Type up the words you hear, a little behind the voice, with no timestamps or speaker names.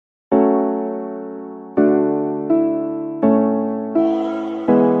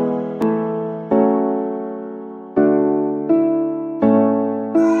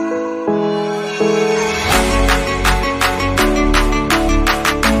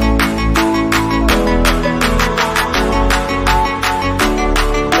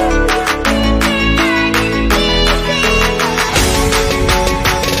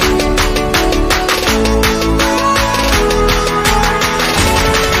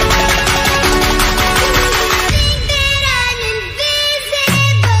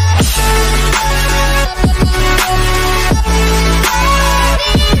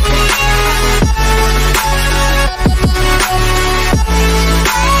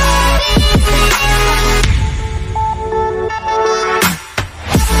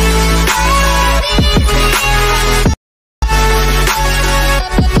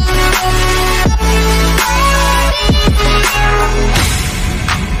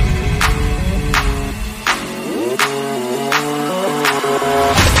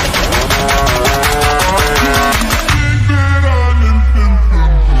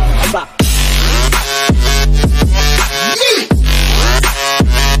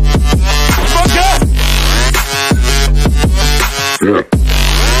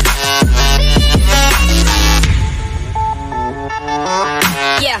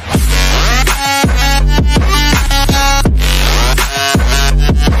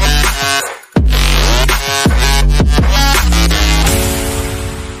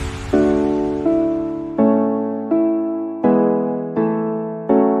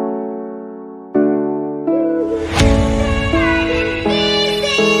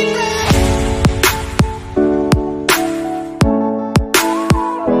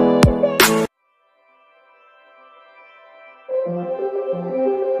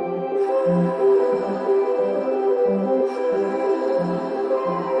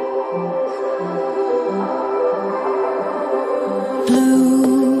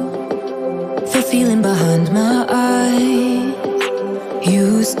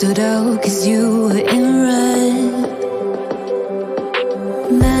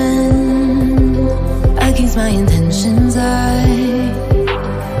against my intentions. I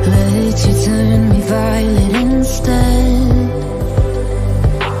let you turn me violet instead.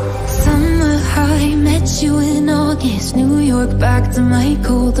 Summer high, met you in August. New York, back to my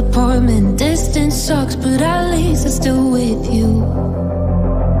cold apartment. Distance sucks, but at least I'm still with you.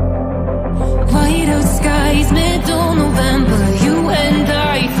 White out skies, middle November. You and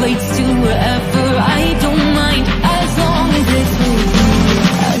I, flights to wherever. I don't mind, as long as it's with you.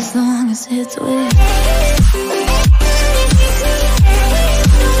 As long as it's with you.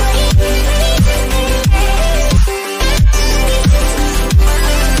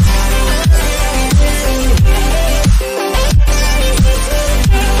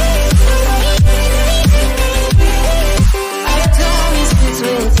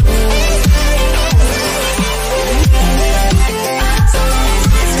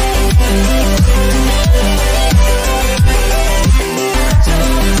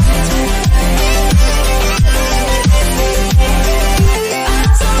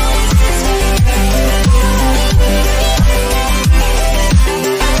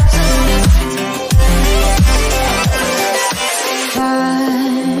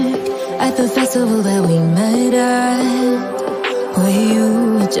 That we met at, where you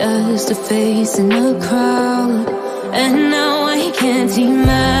were just a face in a crowd. And now I can't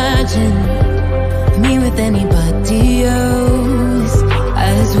imagine me with anybody else.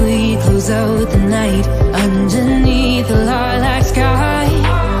 As we close out the night underneath the lilac sky.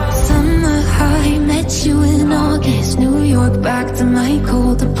 Summer high, met you in August. New York, back to my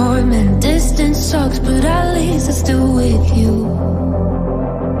cold apartment. Distance sucks, but at least I'm still with you.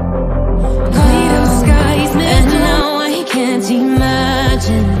 And now I can't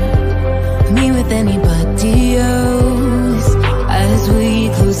imagine me with anybody else. As we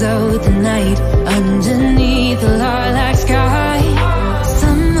close out the night underneath the lilac sky.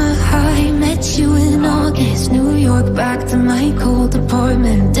 Summer high, met you in August. New York, back to my cold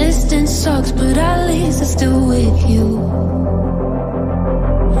apartment. Distance sucks, but at least I'm still with you.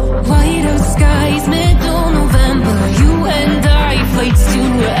 White out skies, middle November. You and I, flights to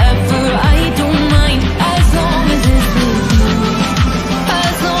wherever. I don't mind, as long as it's with you.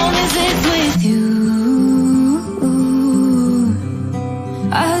 As long as it's with you.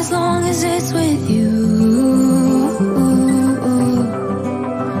 As long as it's with you.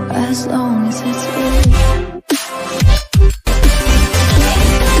 As long as it's with you.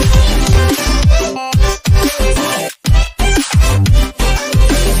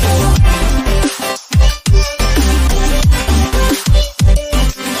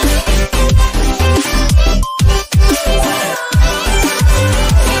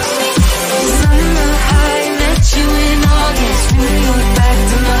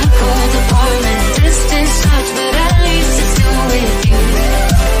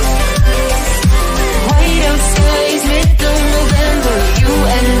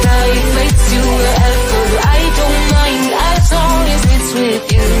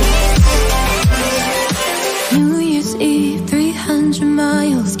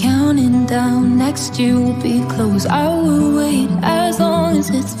 You'll be close, I will wait as long as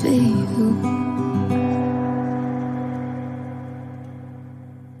it's for you.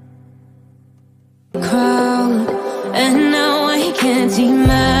 Crowd, and now I can't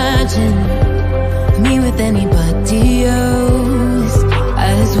imagine me with anybody else.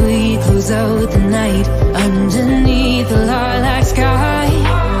 As we close out the night underneath the lilac sky.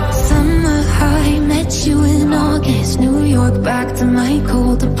 Summer high, met you in August. New York, back to my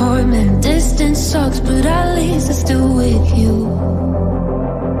cold apartment. Distance sucks, but at least I'm still with you.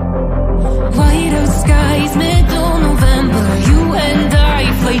 White out skies, middle November. You and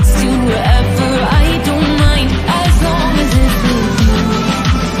I, flights to wherever. I don't mind, as long as it's with you.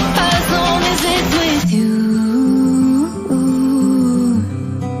 As long as it's with you.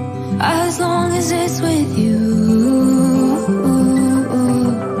 As long as it's with you.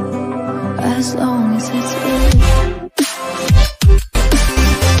 As long as it's with you.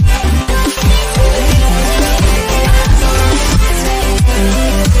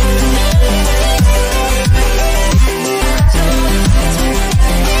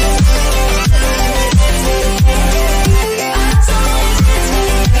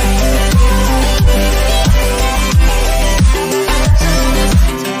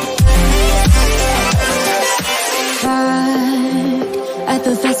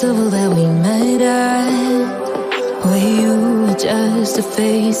 That we met at, where you were just a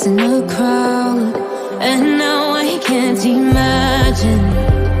face in a crowd. And now I can't imagine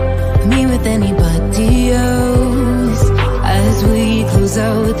me with anybody else. As we close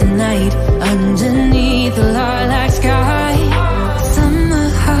out the night underneath the lilac sky. Summer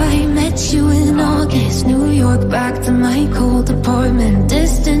high, met you in August. New back to my cold apartment.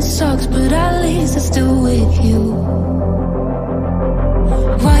 Distance sucks, but at least I'm still with you.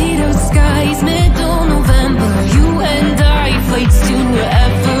 White out skies, middle November. You and I, flights to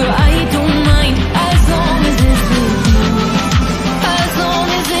wherever. I don't mind, as long as it's with you. As long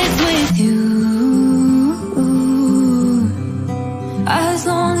as it's with you. As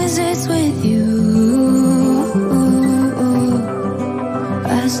long as it's with you.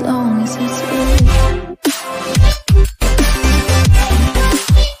 As long as it's with you.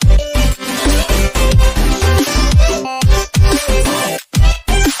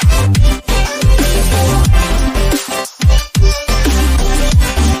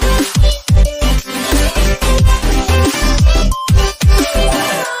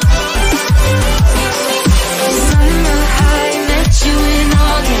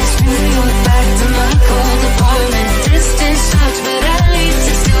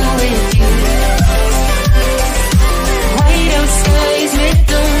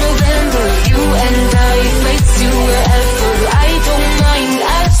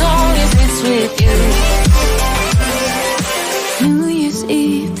 New Year's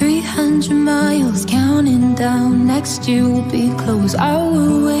Eve, 300 miles, counting down. Next year will be close. I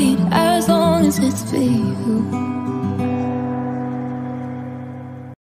will wait as long as it's for you.